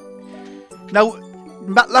on then. Now,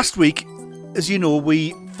 last week, as you know,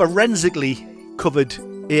 we forensically covered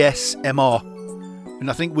ASMR, and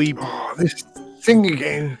I think we. Oh, this thing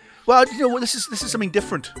again. Well, you know what? This is something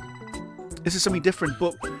different. This is something different,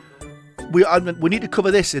 but we need to cover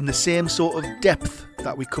this in the same sort of depth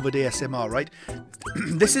that we covered ASMR, right?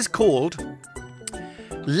 This is called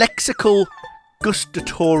lexical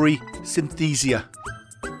gustatory synesthesia.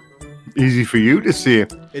 Easy for you to say.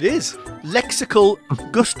 It is lexical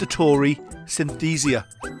gustatory synesthesia,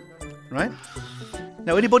 right?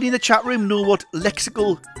 Now, anybody in the chat room know what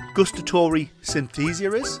lexical gustatory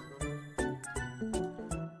synesthesia is?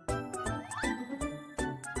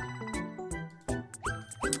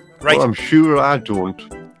 Right. Well, I'm sure I don't.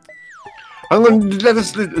 I'm going to let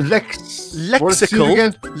us lexical.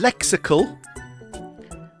 Again? Lexical.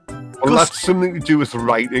 Well, that's something to do with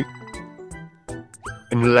writing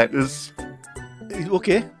and letters.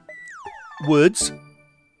 Okay. Words.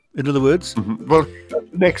 In other words. Mm-hmm. Well,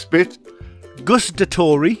 next bit.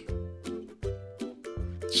 Gustatory.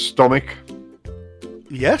 Stomach.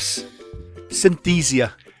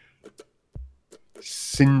 Synesthesia.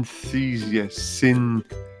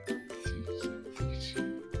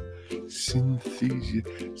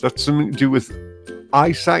 Is that something to do with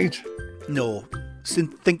eyesight? No.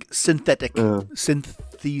 Think synthetic.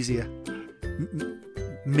 Synesthesia.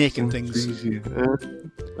 Making things.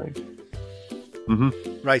 Right. Mm-hmm.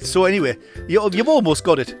 Right, so anyway, you've almost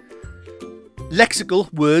got it.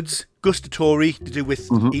 Lexical, words, gustatory, to do with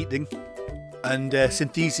eating, and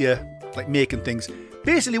synesthesia, like making things.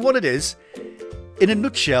 Basically what it is, in a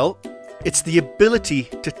nutshell, it's the ability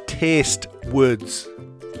to taste words.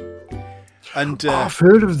 And I've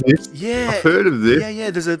heard of this. Yeah, I've heard of this.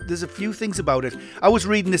 Yeah. There's a few things about it. I was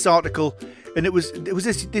reading this article, and it was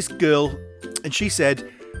this girl, and she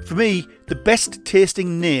said, for me, the best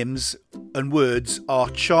tasting names and words are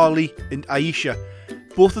Charlie and Aisha.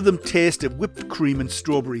 Both of them taste of whipped cream and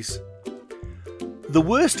strawberries. The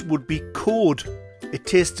worst would be Code. It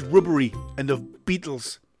tastes rubbery and of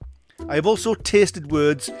beetles. I have also tasted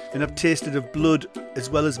words and have tasted of blood as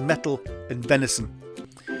well as metal and venison.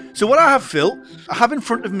 So what I have, Phil, I have in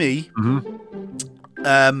front of me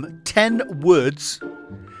 10 words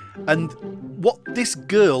and what this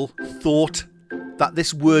girl thought that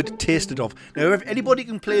this word tasted of. Now, if anybody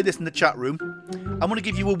can play this in the chat room, I'm going to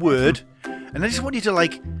give you a word, and I just want you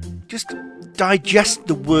to just digest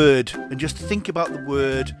the word and just think about the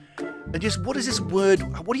word, and just what is this word?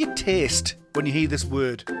 What do you taste when you hear this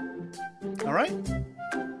word? All right?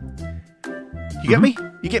 You get me?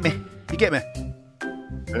 You get me? You get me?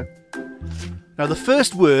 Yeah. Now, the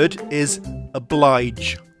first word is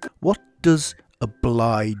oblige. What does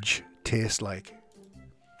oblige taste like?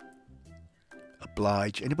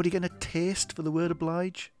 Oblige. Anybody getting a taste for the word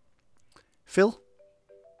oblige? Phil?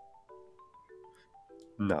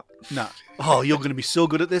 No. Nah. Oh, you're going to be so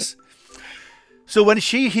good at this. So when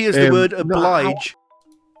she hears the word oblige,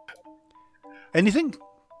 anything?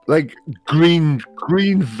 Like green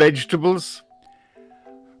vegetables.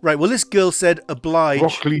 Right, well, this girl said oblige.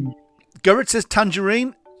 Broccoli. Garrett says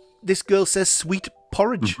tangerine. This girl says sweet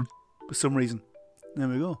porridge for some reason. There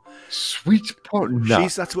we go. Sweet porridge. No.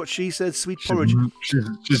 That's what she said, sweet porridge.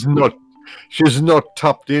 She's not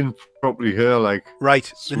tapped in properly here. Like right.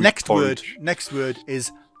 The next porridge. word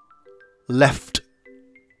is left.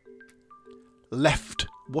 Left.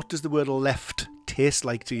 What does the word left taste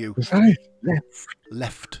like to you? Is that it?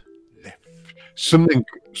 Left. Something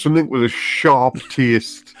with a sharp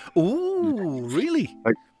taste. Ooh, really?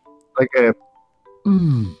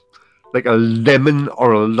 Like a lemon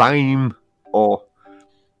or a lime or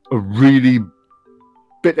a really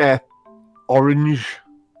bitter orange.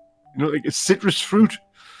 You know, like a citrus fruit.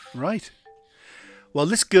 Right. Well,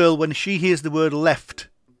 this girl, when she hears the word left,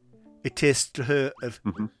 it tastes to her of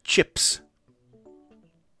chips.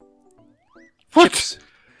 What? Chips.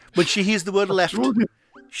 When she hears the word left,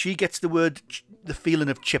 she gets the feeling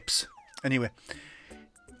of chips. Anyway,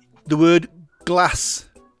 the word glass.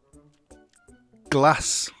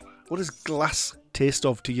 Glass. What does glass taste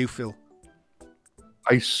of to you, Phil?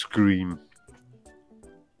 Ice cream.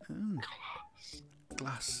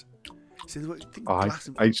 Glass. See the word,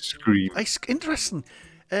 ice cream. Interesting.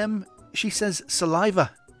 She says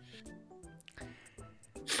saliva.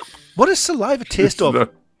 What does saliva taste of?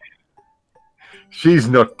 She's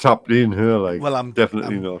not tapped in her, like. Well, I'm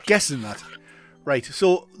definitely not guessing that. Right.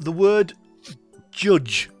 So the word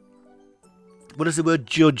judge. What is the word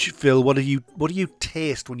judge, Phil? What do you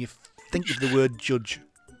taste when you think of the word judge?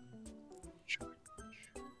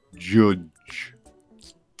 Judge.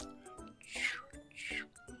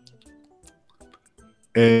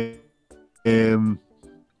 A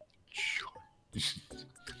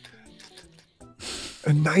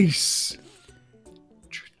nice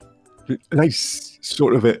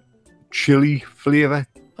sort of a chili flavour.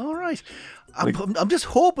 All right. I'm just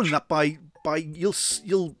hoping that by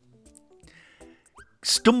you'll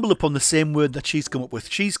stumble upon the same word that she's come up with.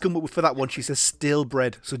 She's come up with, for that one, she says stale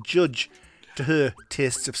bread. So judge to her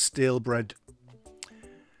tastes of stale bread.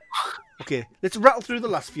 Okay, let's rattle through the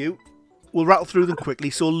last few. We'll rattle through them quickly.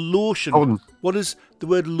 So lotion. What does the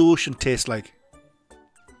word lotion taste like?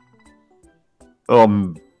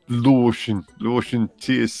 Lotion. Lotion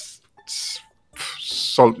tastes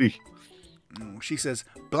salty. She says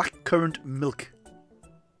blackcurrant milk.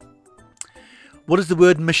 What does the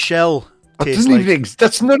word Michelle taste like?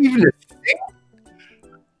 That's not even a thing.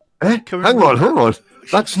 Hang on.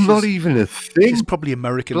 That's not even a thing. She's probably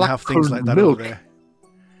American and have things like that over there.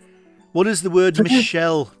 What does the word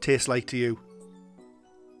Michelle taste like to you?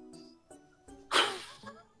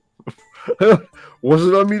 Was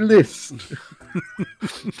it on my list?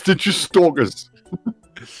 Did you stalk us?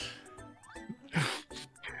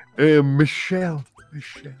 Michelle.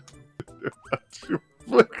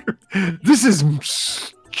 This is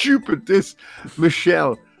stupid. This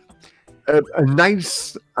Michelle. A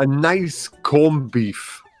nice corned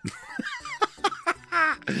beef.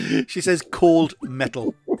 She says cold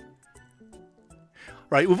metal.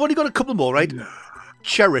 Right, we've only got a couple more, right?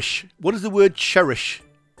 Cherish. What does the word cherish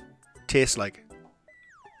taste like?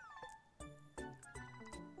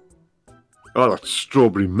 Oh, that's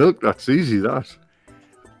strawberry milk. That's easy, that.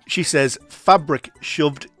 She says fabric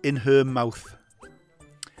shoved in her mouth.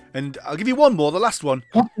 And I'll give you one more, the last one.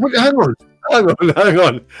 What? Hang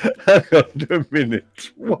on a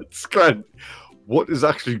minute. What is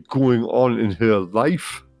actually going on in her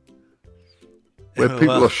life? Where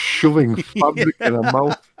people are shoving fabric in her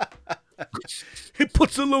mouth. It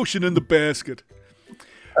puts the lotion in the basket.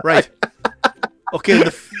 Right. Okay,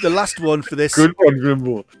 the last one for this. Good one,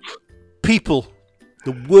 Grimbo. People.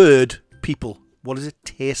 The word people. What does it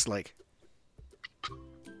taste like?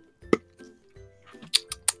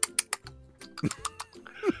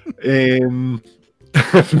 I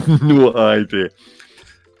have no idea.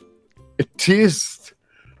 It tastes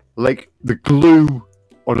like the glue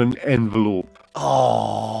on an envelope.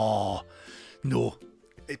 Oh, No.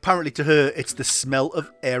 Apparently to her, it's the smell of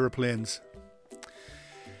aeroplanes.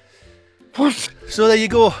 What? So there you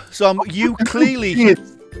go. So you clearly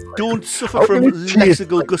don't suffer from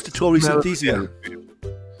lexical gustatory synthesia.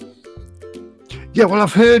 Yeah, well,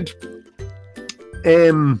 I've heard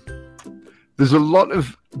there's a lot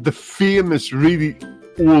of the famous, really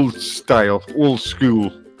old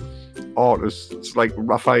school artists like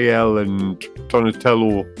Raphael and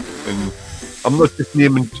Donatello, and I'm not just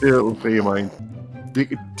naming turtles for your mind. They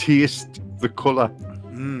could taste the colour.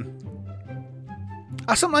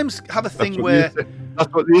 I sometimes have a thing where...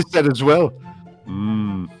 That's what they said as well.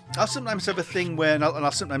 I'll sometimes have a thing where, and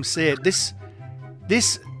I'll sometimes say, this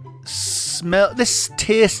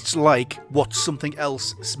tastes like what something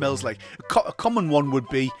else smells like. A common one would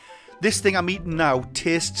be, this thing I'm eating now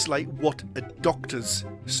tastes like what a doctor's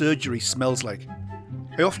surgery smells like.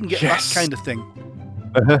 I often get that kind of thing.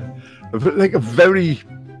 Like a very,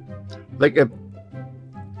 like a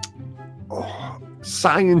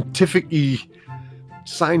scientifically,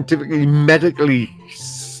 medically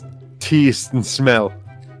taste and smell.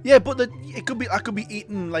 Yeah, but I could be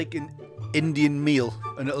eating like an Indian meal,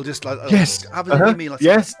 and it'll just like have an Indian meal.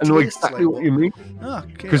 Yes, I know exactly what you mean.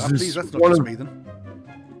 Okay, please, that's not just me then.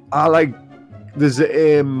 I like. There's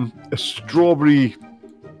a strawberry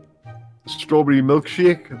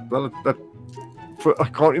milkshake. Well, I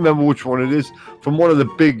can't remember which one it is, from one of the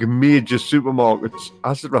big major supermarkets.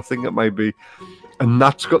 I think it might be, and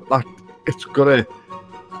that's got that. It's got a.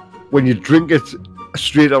 When you drink it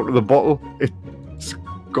straight out of the bottle, it's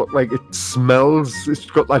got like, it smells. It's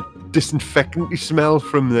got that disinfectant smell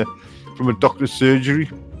from a doctor's surgery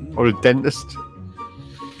or a dentist.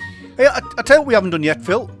 Hey, I tell you what we haven't done yet,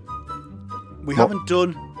 Phil. We haven't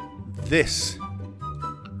done this.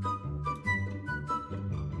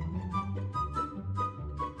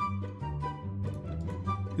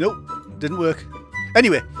 Nope, didn't work.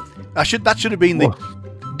 Anyway, that should have been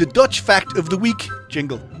the Dutch fact of the week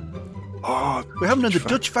jingle. Oh, we haven't done the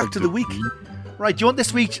Dutch fact of the week. Right, do you want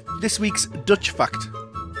this week's Dutch fact?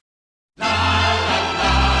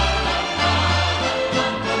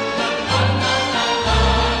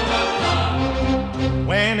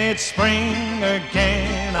 When it's spring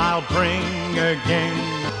again, I'll bring again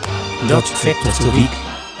Dutch fact of the week.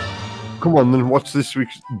 Come on then, what's this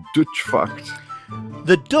week's Dutch fact?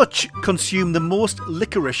 The Dutch consume the most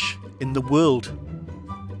licorice in the world.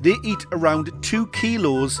 They eat around 2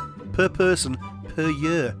 kilos per person per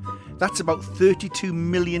year. That's about 32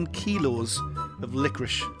 million kilos of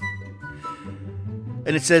licorice.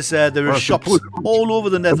 And it says there are shops all over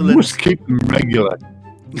the Netherlands. Must keep them regular.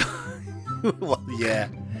 Well, yeah.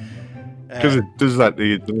 Because it does that to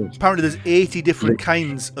you. Apparently there's 80 different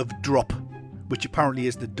kinds of drop, which apparently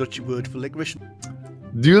is the Dutch word for licorice.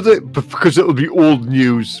 The other, because it'll be old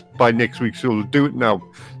news by next week, so we'll do it now.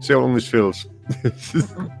 See how long this feels.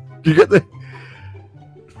 You get the...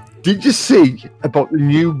 Did you see about the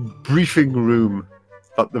new briefing room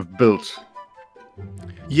that they've built?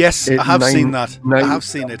 Yes, I have seen that. I have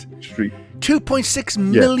seen it. Street. £2.6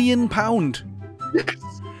 million. Yes.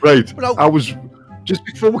 Right. Well, I was, just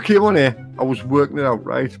before we came on here, I was working it out,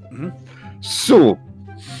 right? Mm-hmm. So,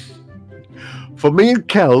 for me and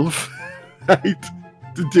Kelv, right,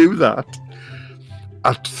 to do that,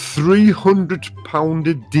 at £300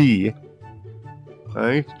 a day,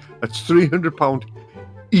 right? That's £300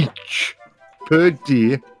 each per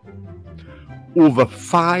day. Over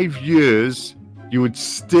 5 years, you would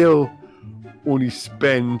still only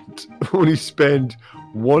spend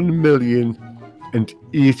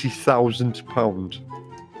 £1,080,000.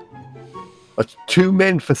 That's 2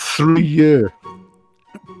 men for 3 years.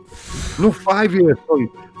 No, 5 years. Sorry,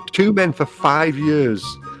 2 men for 5 years.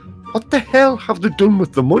 What the hell have they done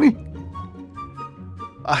with the money?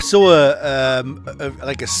 I saw a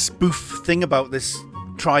spoof thing about this,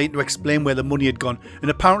 trying to explain where the money had gone,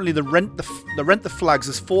 and apparently the rent the flags.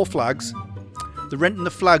 There's 4 flags. They're renting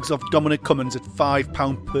the flags off Dominic Cummins at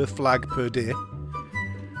 £5 per flag per day,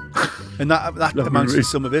 and that amounts to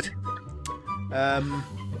some of it.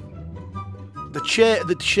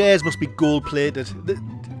 The chairs must be gold plated.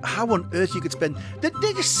 How on earth you could spend? They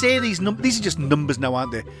just say these numbers. These are just numbers now,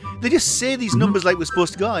 aren't they? They just say these numbers like we're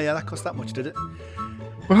supposed to go. Oh, yeah, that cost that much, did it?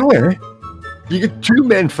 Well, yeah. You get 2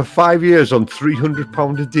 men for 5 years on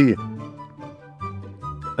 £300 a day,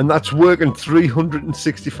 and that's working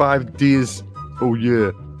 365 days a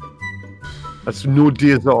year. That's no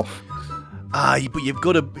days off. Aye, but you've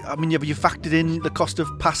got to. I mean, have you factored in the cost of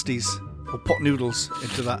pasties or pot noodles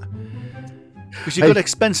into that? Because you've got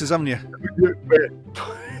expenses, haven't you?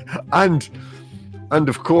 And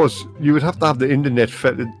of course, you would have to have the internet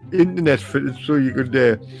fitted so you could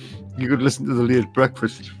You could listen to the late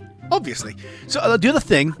breakfast. Obviously. So the other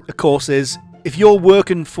thing, of course, is if you're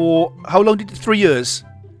working for how long did 3 years?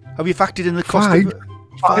 Have you factored in the cost of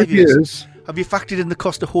 5 years? Have you factored in the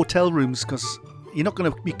cost of hotel rooms? Because you're not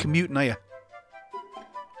going to be commuting, are you?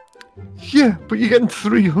 Yeah, but you're getting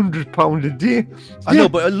 £300 a day. I know,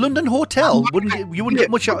 but a London hotel you wouldn't get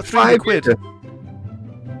much out of 300 quid.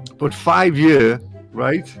 But 5 year,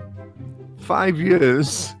 right? 5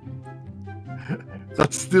 years.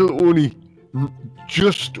 That's still only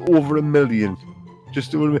just over $1 million.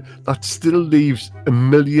 Just over $1 million. That still leaves $1.5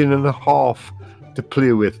 million to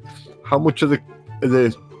play with. How much are the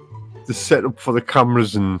setup for the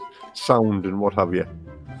cameras and sound and what have you?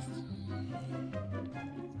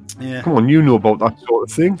 Yeah. Come on, you know about that sort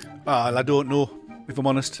of thing. I don't know. If I'm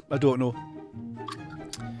honest, I don't know.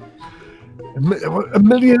 $1.5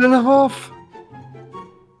 million?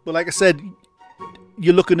 But like I said,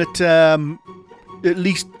 you're looking at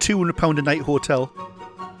least £200 a night hotel.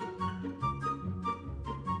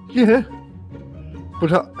 Yeah,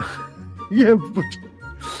 but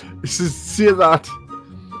say that.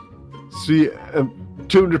 See,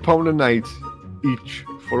 £200 a night each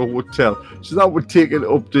for a hotel. So that would take it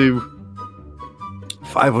up to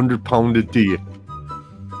 £500 a day.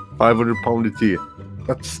 £500 a day.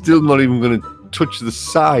 That's still not even going to touch the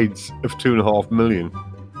sides of $2.5 million.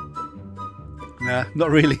 Nah, not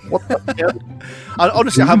really. What the hell?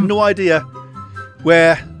 Honestly, I have no idea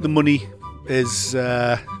where the money is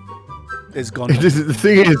gone. The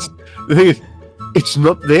thing is, it's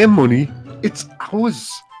not their money, it's ours.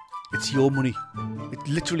 It's your money.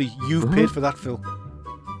 Literally, you've paid for that, Phil.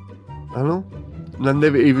 I know. And I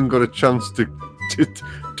never even got a chance to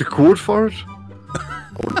quote for it.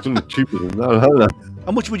 I would have done it cheaper than that, hadn't I?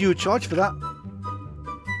 How much would you charge for that?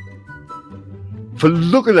 For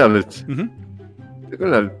looking at it. Mm-hmm.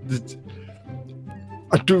 Looking at it.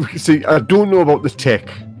 I don't know about the tech.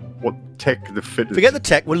 What tech the fit is. Forget the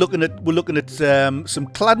tech. We're looking at some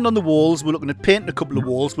cladding on the walls. We're looking at painting a couple of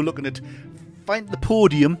walls. We're looking at finding the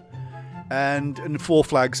podium and 4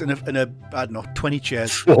 flags and a I don't know 20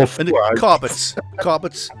 chairs 4 and flags. carpets.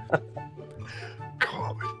 Carpet.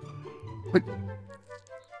 But,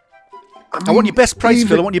 I want your best price, even,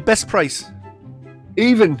 Phil. I want your best price.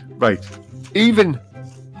 Even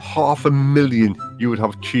 $500,000 you would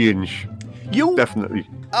have change. You Definitely.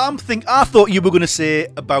 I thought you were going to say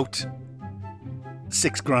about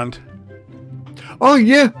 $6,000. Oh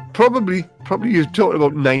yeah, probably you're talking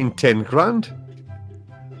about 9-10 grand.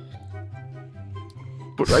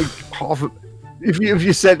 But like if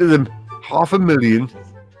you said to them $500,000,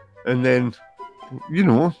 and then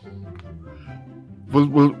we'll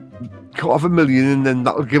 $500,000, and then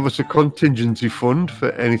that'll give us a contingency fund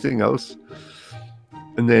for anything else,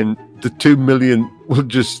 and then the $2 million we'll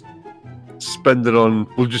just spend it on.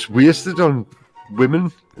 We'll just waste it on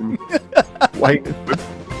women, and white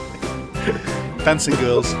Dancing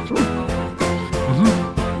girls.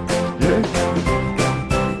 Yeah.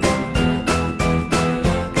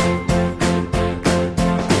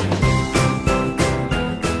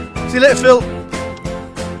 See you later, Phil.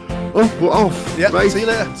 Oh, we're off. Yeah, right. see you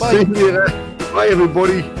later. Bye. See you later. Bye,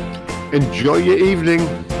 everybody. Enjoy your evening.